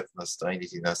وإياك نستعين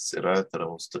اهدنا الصراط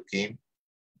المستقيم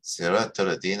صراط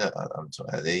الذين أنعمت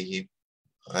عليهم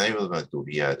غير المغضوب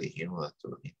عليهم ولا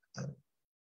الضالين آمين.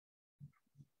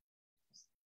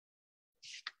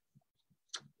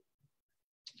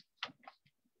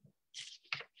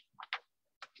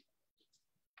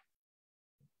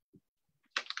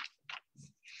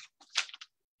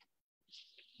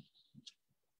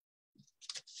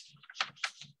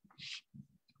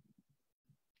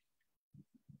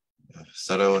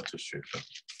 صلوات الشكر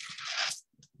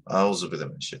أعوذ بالله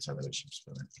من الشيطان الرجيم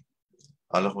بسم الله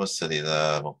اللهم صل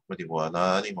على محمد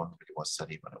وعلى آل محمد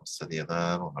وسلم اللهم صل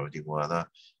على محمد وعلى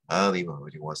آل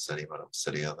محمد وسلم اللهم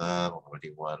صل على محمد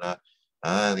وعلى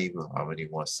آل محمد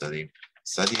وسلم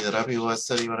صل ربي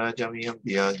وسلم على جميع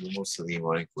الأنبياء والمرسلين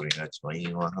والكريم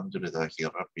أجمعين والحمد لله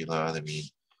رب العالمين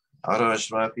على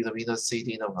أشرف نبينا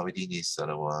سيدنا محمد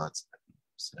الصلوات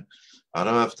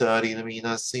على أفتار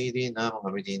نبينا سيدنا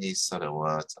محمد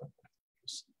الصلوات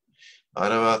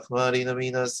على أكبر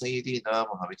نبينا سيدنا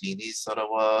محمد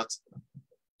الصلوات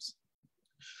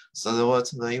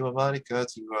صلوات الله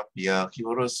وبركاته وأنبياء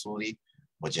ورسوله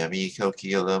وجميع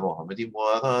خلقه على محمد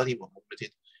وعلى آل محمد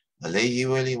عليه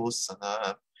وعليه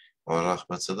السلام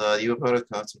ورحمة الله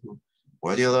وبركاته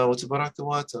ولي الله تبارك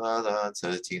وتعالى أن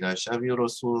تأتينا شبي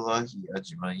رسول الله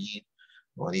أجمعين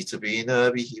ولتبينا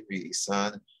به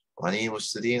بإحسان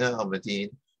ولمرسلين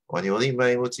أحمدين ولولي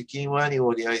المتقين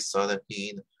ولولي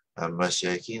الصالحين أما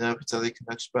شاكينا بتلك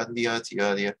نقشبنديات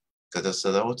عالية قد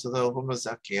صلوت اللهم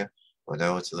زكية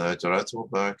ودعوت الله دعوة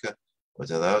مباركة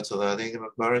ودعوت الله عليهم من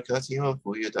بركاتهم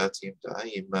وفيداتهم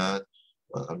دائما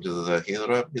والحمد لله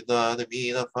رب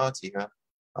العالمين الفاتحة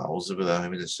أعوذ بالله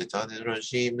من الشيطان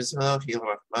الرجيم بسم الله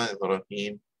الرحمن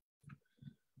الرحيم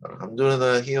الحمد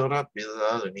لله رب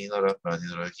العالمين الرحمن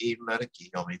الرحيم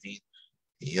مالك يوم الدين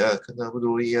إياك نعبد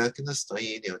وإياك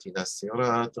نستعين اهدنا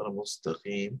الصراط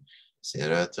المستقيم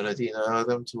صراط الذين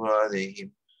أنعمت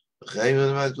عليهم غير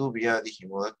المغضوب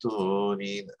عليهم ولا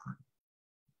الضالين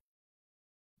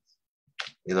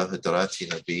إلى حضرات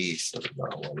النبي صلى الله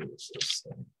عليه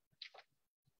وسلم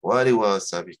وآله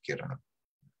وصحبه الكرام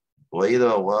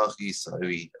وإلى أواخي سائر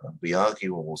الأنبياء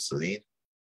والمرسلين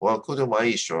وكل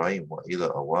معي شرعين وإلى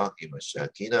أواخي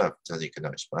مشاكينا بتلك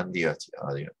النقشبندية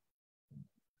عالية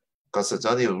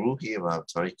قصدان روحي مع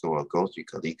تاريخ وقوتي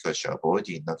كليكا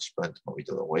شعبودي نقشبند مويد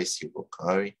الويسي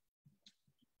وبخاري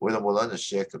وإلى مولانا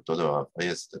الشيخ عبد الله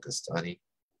فايز الدقستاني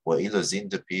وإلى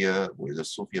زند بيا وإلى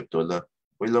صوفي عبد الله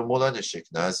وإلى مولانا الشيخ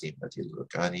نازي مدي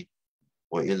الركاني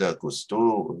وإلى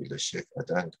قسطو وإلى الشيخ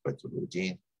أدانك بدر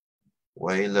الدين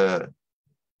وإلى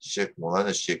الشيخ مولانا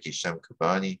الشيخ هشام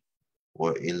كباني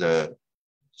وإلى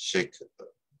الشيخ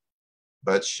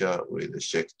بادشاه وإلى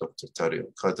الشيخ دكتور طارق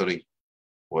القدري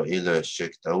وإلى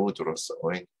الشيخ داود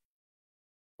رصاوين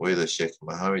وإلى الشيخ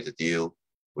محمد الديل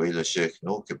وإلى الشيخ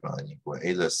نور كباني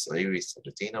وإلى الصعيري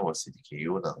سردين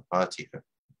وصديقيون الفاتحة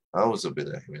أعوذ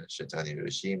بالله من الشيطان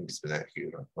الرجيم بسم الله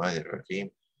الرحمن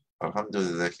الرحيم الحمد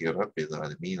لله رب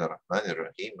العالمين الرحمن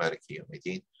الرحيم مالك يوم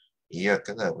الدين إياك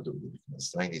نعبد وإياك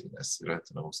نستعين اهدنا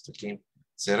الصراط المستقيم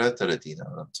صراط الذين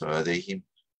أنعمت عليهم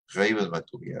غير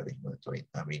المغضوب عليهم ولا الضالين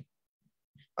آمين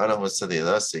اللهم صل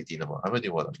على سيدنا محمد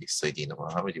وعلى آل سيدنا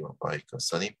محمد وبارك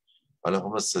وسلم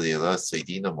اللهم صل على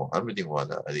سيدنا محمد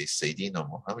وعلى آل سيدنا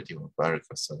محمد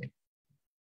وبارك وسلم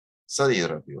صل يا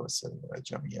ربي وسلم على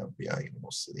جميع الأنبياء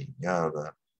والمرسلين يا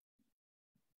الله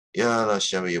Ya Allah,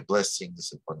 shower your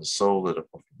blessings upon the soul of the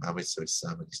Prophet Muhammad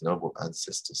and his noble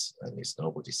ancestors and his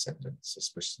noble descendants,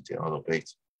 especially the Ahlul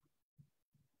Bayt,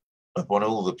 upon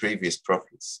all the previous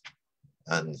prophets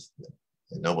and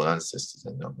the noble ancestors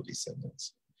and noble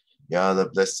descendants. Ya Allah,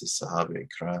 bless the Sahaba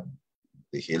Ikram,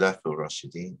 the Khilaf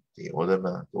al-Rashidin, the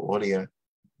Ulama, the Awliya,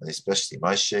 and especially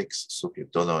my sheikhs, Sufi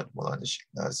Abdullah and Maulana Sheikh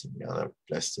Nazim. Ya Allah,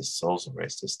 bless their souls and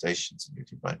raise their stations in your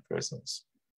divine presence.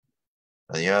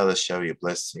 And Ya Allah, shower your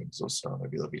blessings also on my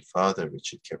beloved father,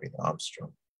 Richard Kevin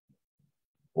Armstrong,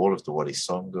 all of the Wali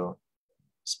Songo,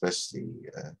 especially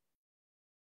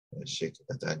Sheikh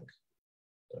Adank,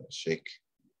 Sheikh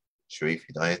Sharif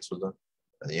Hidayatullah,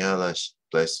 and Ya Allah,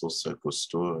 Bless also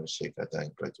Gustur and Sheikh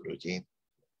Adan Graduruddin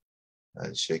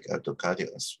and Sheikh Abdul Qadir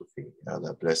Sufi. Ya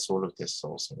Allah, bless all of their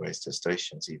souls and raise their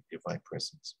stations in divine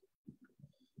presence.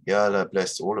 Ya Allah,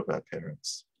 bless all of our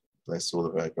parents, bless all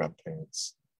of our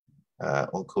grandparents,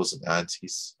 uncles and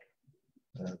aunties,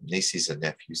 nieces and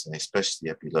nephews, and especially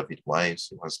our beloved wives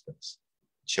and husbands,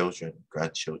 children,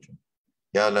 grandchildren.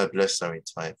 Ya Allah, bless our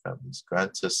entire families.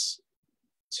 Grant us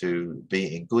to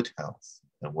be in good health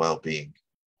and well-being,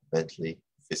 mentally,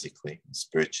 physically, and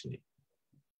spiritually.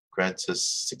 Grant us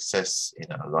success in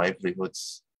our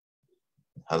livelihoods,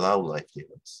 halal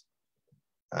livelihoods,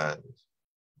 and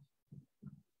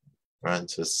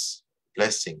grant us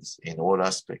blessings in all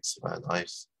aspects of our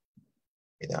lives,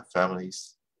 in our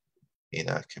families, in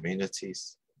our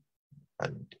communities,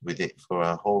 and with it for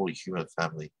our whole human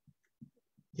family.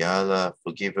 Ya Allah,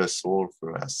 forgive us all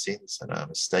for our sins and our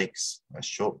mistakes, our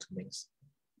shortcomings.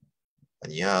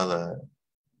 And Ya Allah,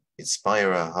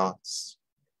 inspire our hearts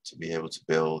to be able to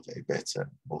build a better,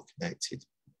 more connected,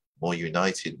 more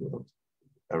united world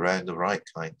around the right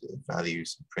kind of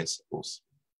values and principles,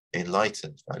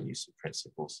 enlightened values and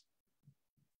principles.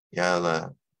 Ya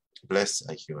Allah, bless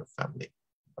our human family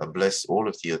and bless all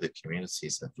of the other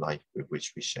communities of life with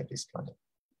which we share this planet.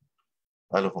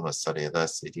 Allahumma salli ala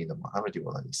Sayyidina Muhammad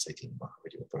wa ala Sayyidina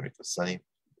Muhammad wa barik wa salim.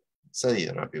 Salli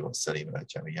ya Rabbi wa salim ala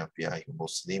jami' anbiya'i wa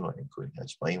muslimin wa kulli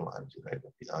ajma'in wa alhamdulillahi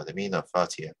rabbil alamin.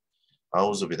 Al-Fatiha.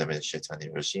 A'udhu billahi minash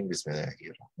shaitanir rajim.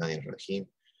 Bismillahir rahmanir rahim.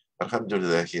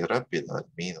 Alhamdulillahi rabbil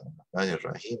alamin. Ar-Rahmanir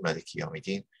Rahim. Maliki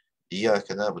yawmiddin.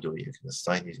 Iyyaka na'budu wa iyyaka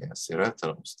nasta'in. Ihdinas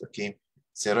siratal mustaqim.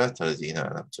 Siratal ladzina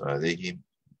an'amta 'alayhim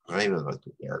ghayril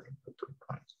maghdubi 'alayhim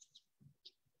waladdallin.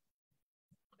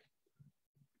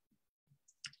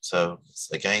 So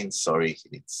again, sorry,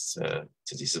 it's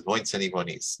to disappoint anyone.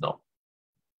 It's not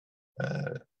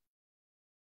the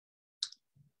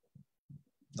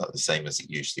same as it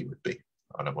usually would be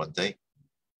on a Monday,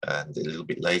 and a little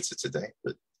bit later today.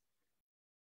 But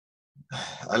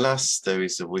alas, there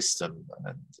is a wisdom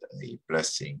and a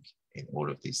blessing in all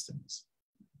of these things.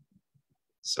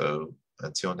 So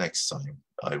until next time,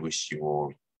 I wish you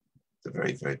all the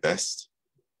very, very best.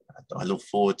 And I look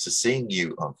forward to seeing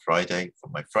you on Friday for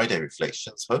my Friday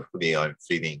reflections. Hopefully I'm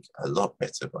feeling a lot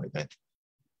better by then.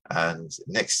 And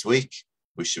next week,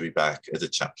 we should be back at the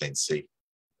chaplaincy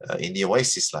in the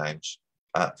Oasis Lounge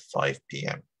at 5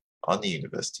 p.m. on the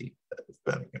University of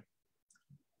Birmingham,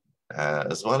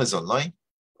 as well as online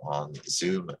on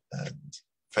Zoom and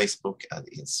Facebook and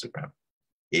Instagram.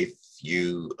 If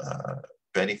you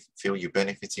feel you're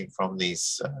benefiting from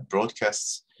these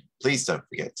broadcasts, please don't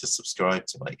forget to subscribe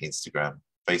to my Instagram,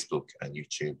 Facebook, and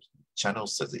YouTube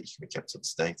channels so that you can be kept up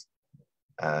to date.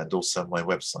 And also my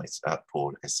website at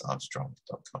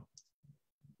paulsarmstrong.com.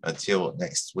 Until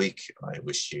next week, I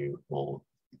wish you all,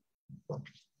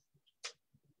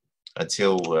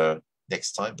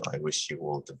 next time, I wish you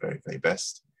all the very, very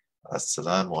best.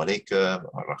 Assalamu alaikum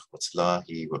wa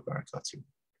rahmatullahi wa barakatuh.